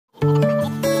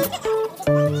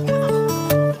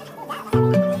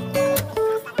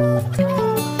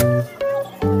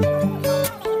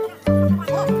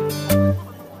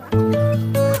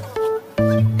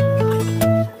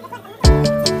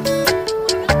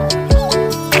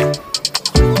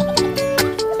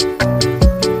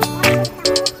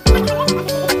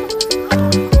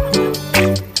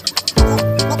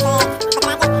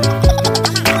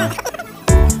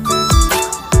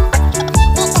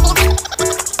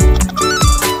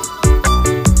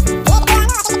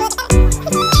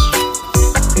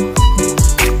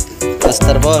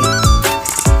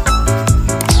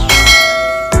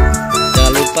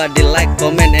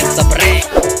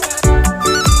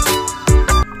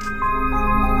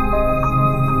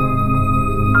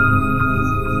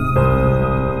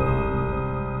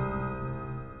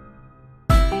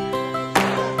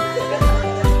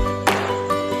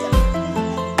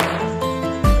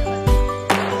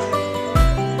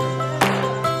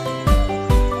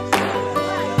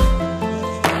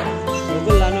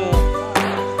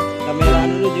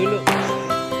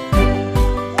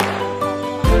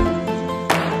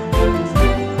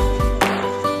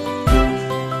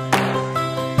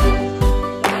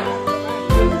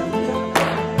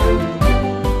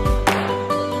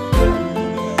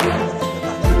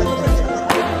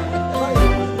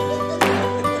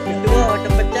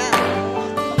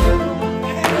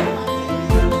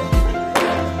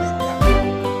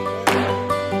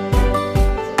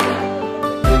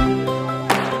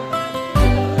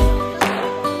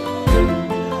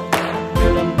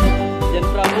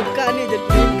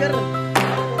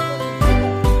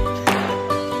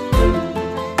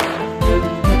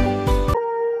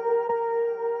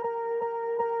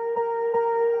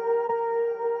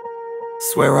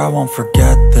Swear I won't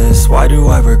forget this, why do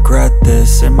I regret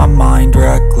this? In my mind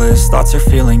reckless, thoughts are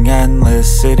feeling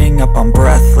endless. Sitting up, I'm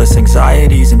breathless,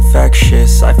 anxiety's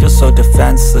infectious. I feel so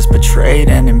defenseless, betrayed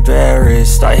and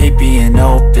embarrassed. I hate being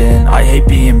open, I hate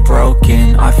being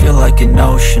broken. I feel like an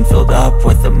ocean filled up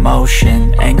with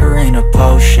emotion. Anger ain't a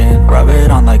potion, rub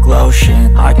it on like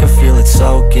lotion. I can feel it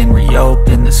soaking,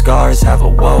 reopen, the scars have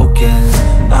awoken.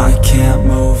 I can't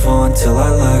move on till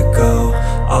I let go.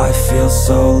 I feel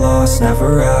so lost,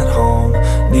 never at home.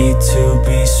 Need to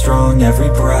be strong, every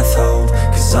breath hold.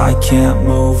 Cause I can't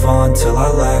move on till I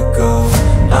let go.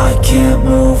 I can't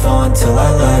move on till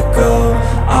I let go.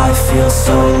 I feel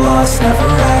so lost, never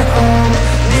at home.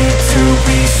 Need to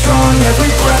be strong,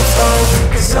 every breath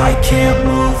hold. Cause I can't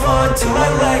move on till I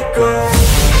let go.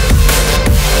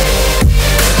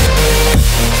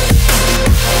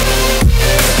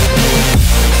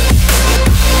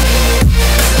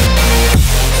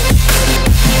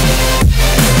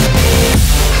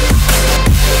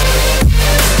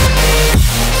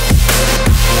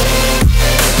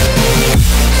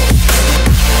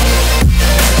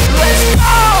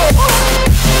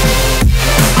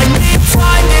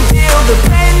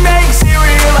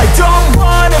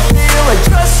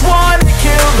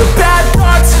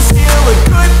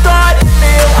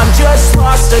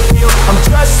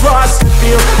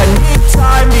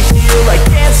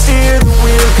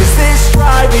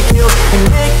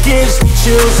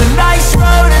 A nice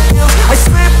road it feels. I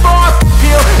slip off the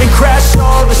peel and crash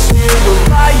all the steel.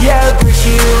 Will I ever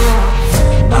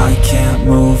heal? I can't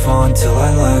move on till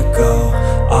I let go.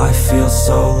 I feel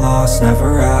so lost,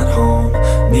 never at home.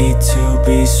 Need to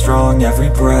be strong, every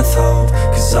breath hold.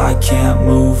 Cause I can't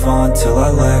move on till I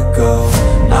let go.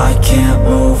 I can't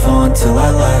move on till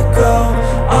I let go.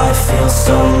 I feel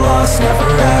so lost, never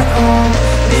at home.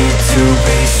 Need to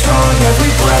be strong,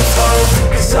 every breath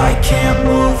hold. Cause I can't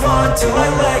move on till I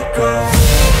let go.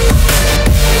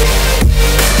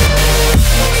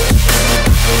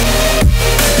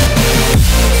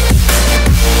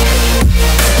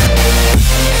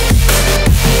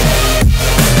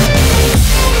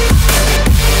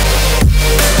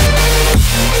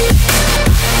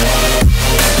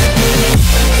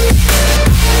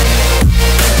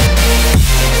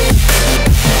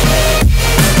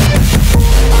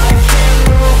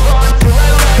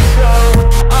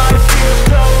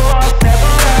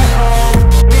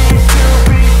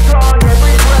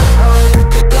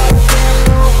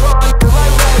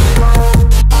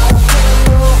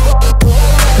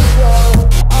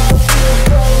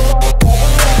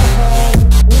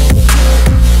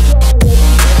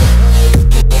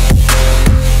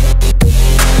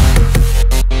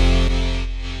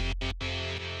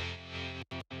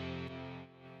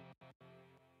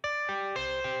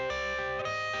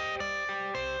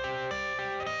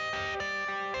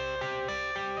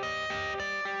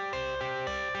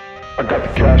 I got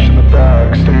the cash in the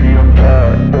bag, stadium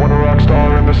packed. Born a rock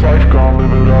star in this life, gon'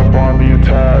 live it up on the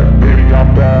attack. Baby,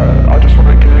 I'm bad, I just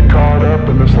wanna get caught up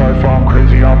in this life. I'm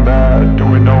crazy, I'm mad,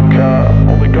 doing no cap.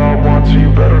 Only God wants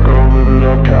you, better go live it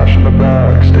up. Cash in the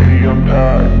bag, stadium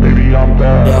packed. Baby, I'm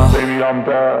bad, yeah. Baby, I'm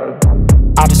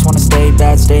bad. I just wanna stay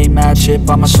bad, stay mad. Chip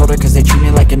on my shoulder cause they treat me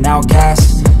like an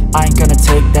outcast. I ain't gonna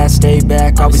take that, stay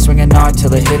back. I'll be swinging hard till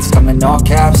the hits come in all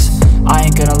caps. I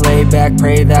ain't gonna lay back,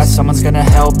 pray that someone's gonna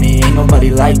help me. Ain't nobody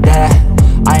like that.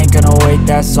 I ain't gonna wait,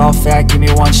 that's all fact. Give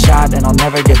me one shot and I'll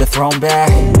never get the throne back.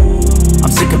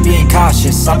 I'm sick of being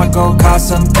cautious, I'ma go cause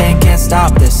something, can't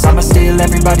stop this. I'ma steal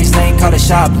everybody's lane, call it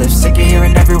shoplift. Sick of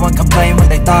hearing everyone complain when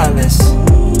they thoughtless.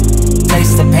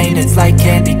 Taste the pain, it's like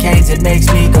candy canes. It makes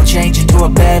me go change into a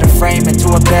better frame, into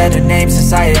a better name.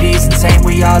 Society's insane,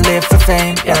 we all live for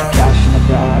fame, yeah. Cash in the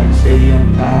bag,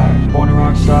 stadium packed. Born a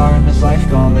rock star in this life,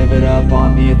 gon' live it up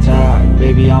on the attack.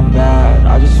 Baby, I'm bad,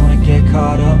 I just wanna get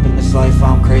caught up in this life.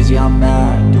 I'm crazy, I'm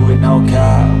mad, do it no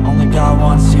cap. Only God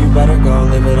wants you, better go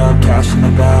live it up. Cash in the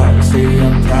bag,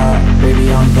 stadium packed.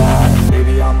 Baby, I'm bad, baby